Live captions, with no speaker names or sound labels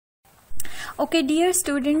Okay, dear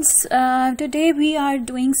students, today we are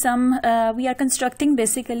doing some, we are constructing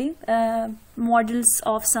basically models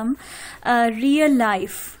of some real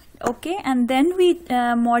life. Okay, and then we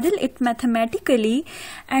model it mathematically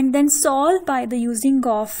and then solve by the using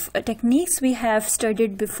of techniques we have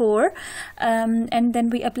studied before, and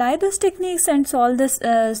then we apply those techniques and solve this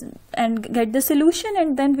and get the solution,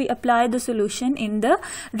 and then we apply the solution in the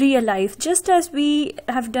real life, just as we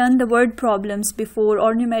have done the word problems before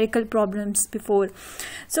or numerical problems before.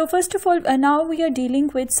 So first of all, now we are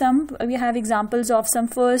dealing with some, we have examples of some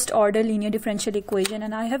first order linear differential equation,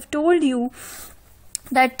 and I have told you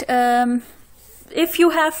that if you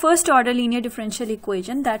have first order linear differential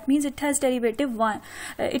equation, that means it has derivative 1,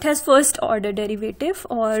 it has first order derivative,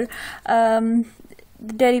 or the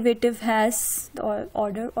derivative has the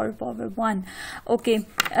order or power 1. Okay,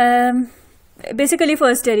 basically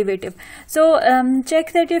first derivative. So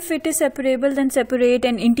check that if it is separable, then separate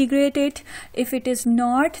and integrate it. If it is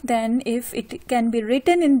not, then if it can be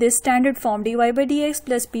written in this standard form, dy by dx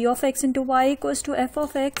plus p of x into y equals to f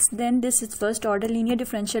of x, then this is first order linear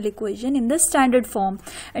differential equation in the standard form.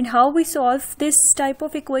 And how we solve this type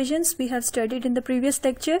of equations we have studied in the previous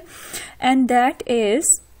lecture, and that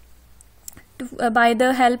is by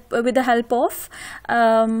the help with the help of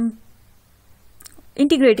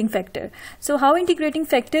integrating factor. So how integrating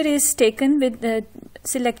factor is taken with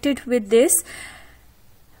selected with this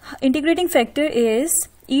integrating factor is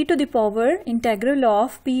e to the power integral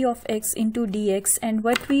of p of x into dx, and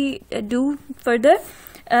what we do further,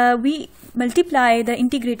 we multiply the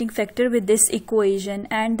integrating factor with this equation,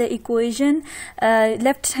 and the equation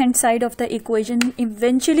left hand side of the equation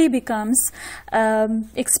eventually becomes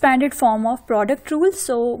expanded form of product rule.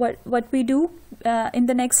 So what we do in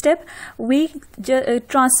the next step, we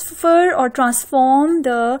transfer or transform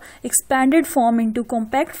the expanded form into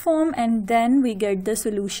compact form, and then we get the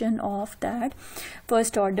solution of that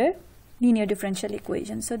first order linear differential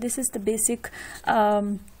equation. So this is the basic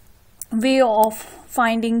way of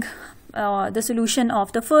finding the solution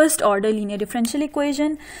of the first order linear differential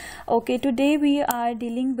equation. Okay, today we are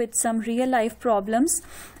dealing with some real life problems,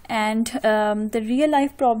 and the real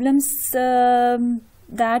life problems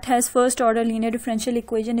that has first order linear differential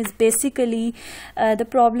equation is basically the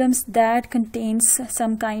problems that contains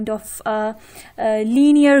some kind of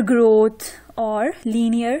linear growth or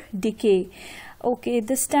linear decay. Okay,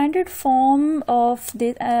 the standard form of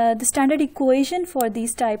the standard equation for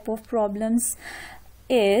these type of problems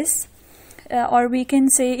is or we can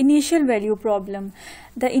say initial value problem.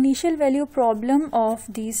 The initial value problem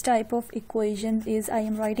of these type of equations is, I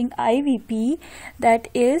am writing IVP, that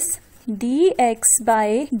is dx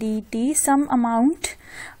by dt, some amount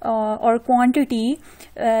or quantity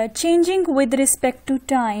changing with respect to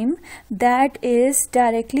time that is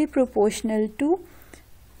directly proportional to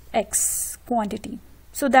x quantity.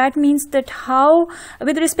 So that means that how,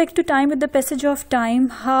 with respect to time, with the passage of time,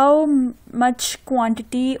 how much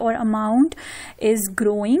quantity or amount is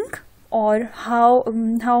growing, or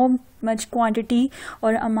how much quantity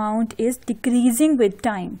or amount is decreasing with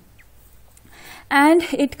time. And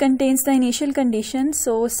it contains the initial condition,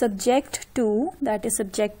 so subject to, that is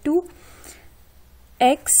subject to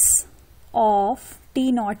x of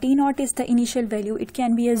t naught. T naught is the initial value. It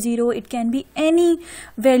can be a 0, it can be any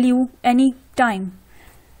value, any time,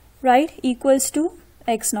 right, equals to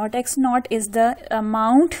x naught. X naught is the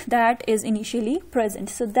amount that is initially present.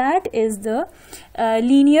 So that is the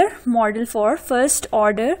linear model for first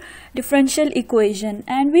order differential equation,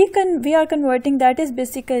 and we are converting, that is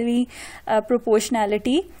basically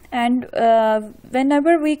proportionality, and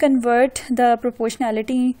whenever we convert the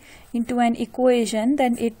proportionality into an equation,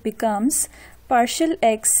 then it becomes partial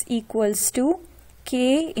x equals to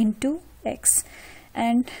k into x,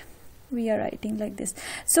 and we are writing like this.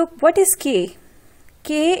 So what is k?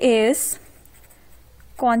 K is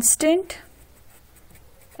constant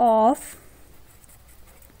of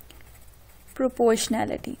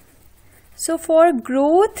proportionality. So for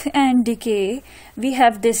growth and decay we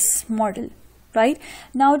have this model, right?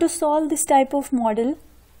 Now to solve this type of model,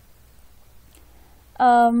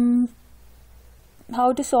 how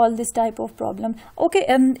to solve this type of problem? Okay,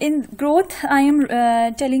 in growth I am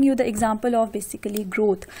telling you the example of basically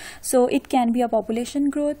growth. So it can be a population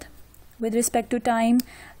growth with respect to time,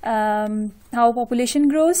 how population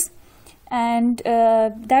grows, and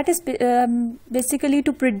that is basically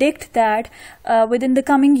to predict that within the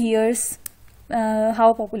coming years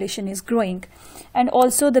how population is growing. And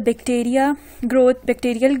also the bacterial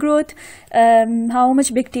growth, how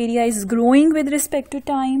much bacteria is growing with respect to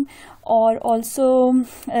time, or also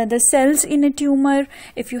the cells in a tumor,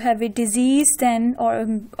 if you have a disease, then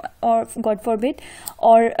or God forbid,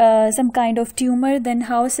 or some kind of tumor, then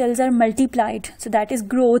how cells are multiplied, so that is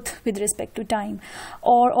growth with respect to time.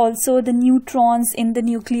 Or also the neutrons in the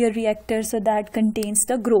nuclear reactor, so that contains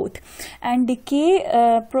the growth. And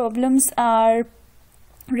decay problems are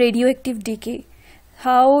radioactive decay,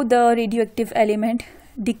 how the radioactive element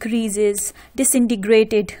decreases,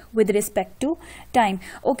 disintegrated with respect to time.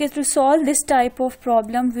 Okay, to solve this type of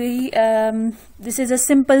problem, we this is a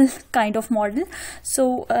simple kind of model.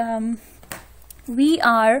 So we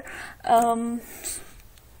are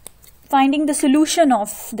finding the solution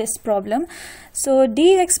of this problem. So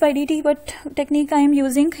dx by dt, what technique I am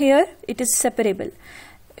using here, it is separable.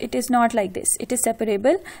 It is not like this, it is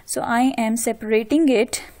separable. So I am separating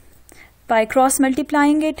it by cross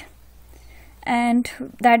multiplying it, and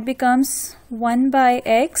that becomes 1 by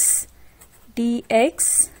x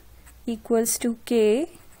dx equals to k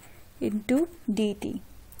into dt,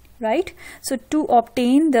 right? So to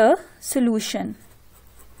obtain the solution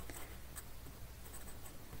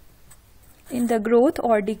in the growth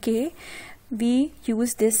or decay, we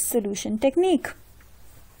use this solution technique.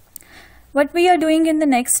 What we are doing in the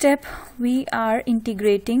next step, we are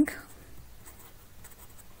integrating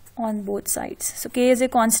on both sides. So k is a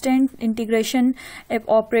constant, integration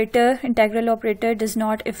operator, integral operator does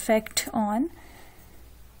not affect on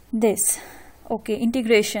this. Okay,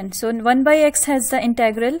 integration. So 1 by x has the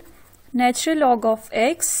integral natural log of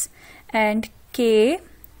x, and k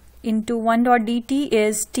into 1 dot dt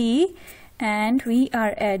is t, and we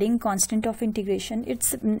are adding constant of integration.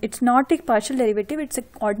 It's not a partial derivative, it's an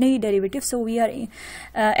ordinary derivative, so we are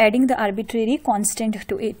adding the arbitrary constant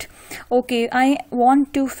to it. Okay, I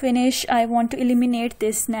want to eliminate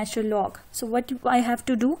this natural log. So what I have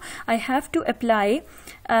to do, I have to apply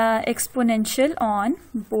exponential on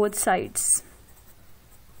both sides.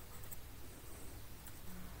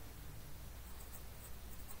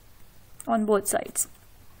 On both sides.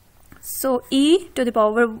 So e to the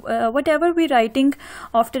power, whatever we writing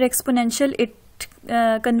after exponential, it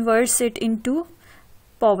converts it into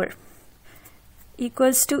power,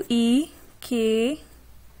 equals to e k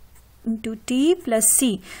into t plus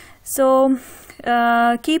c. So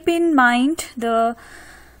keep in mind the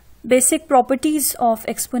basic properties of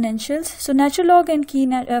exponentials. So natural log and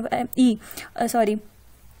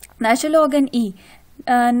natural log and e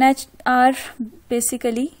are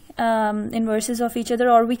basically inverses of each other,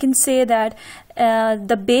 or we can say that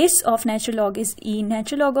the base of natural log is e.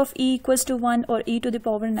 Natural log of e equals to 1, or e to the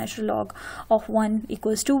power natural log of 1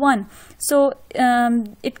 equals to 1. So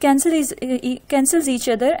it cancels each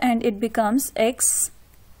other and it becomes x.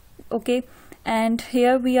 Okay, and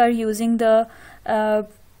here we are using the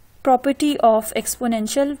property of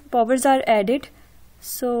exponential, powers are added,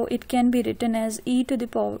 so it can be written as e to the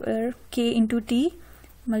power k into t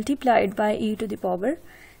multiplied by e to the power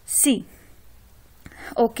c.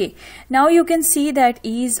 Okay, now you can see that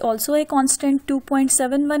e is also a constant,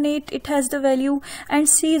 2.718 it has the value, and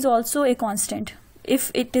c is also a constant.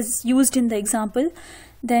 If it is used in the example,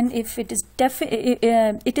 then if it is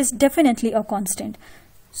it is definitely a constant.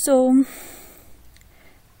 So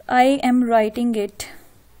I am writing it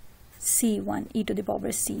c1 e to the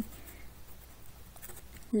power c.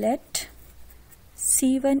 Let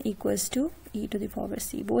c1 equals to e to the power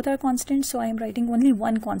c. Both are constant, so I am writing only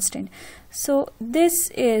one constant. So this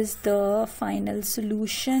is the final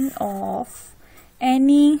solution of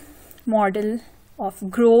any model of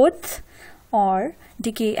growth or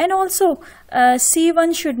decay. And also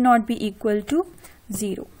c1 should not be equal to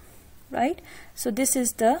 0, right? So this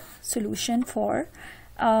is the solution for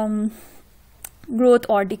growth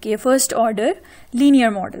or decay, first order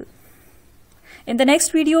linear model. In the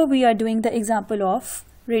next video, we are doing the example of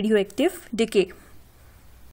radioactive decay.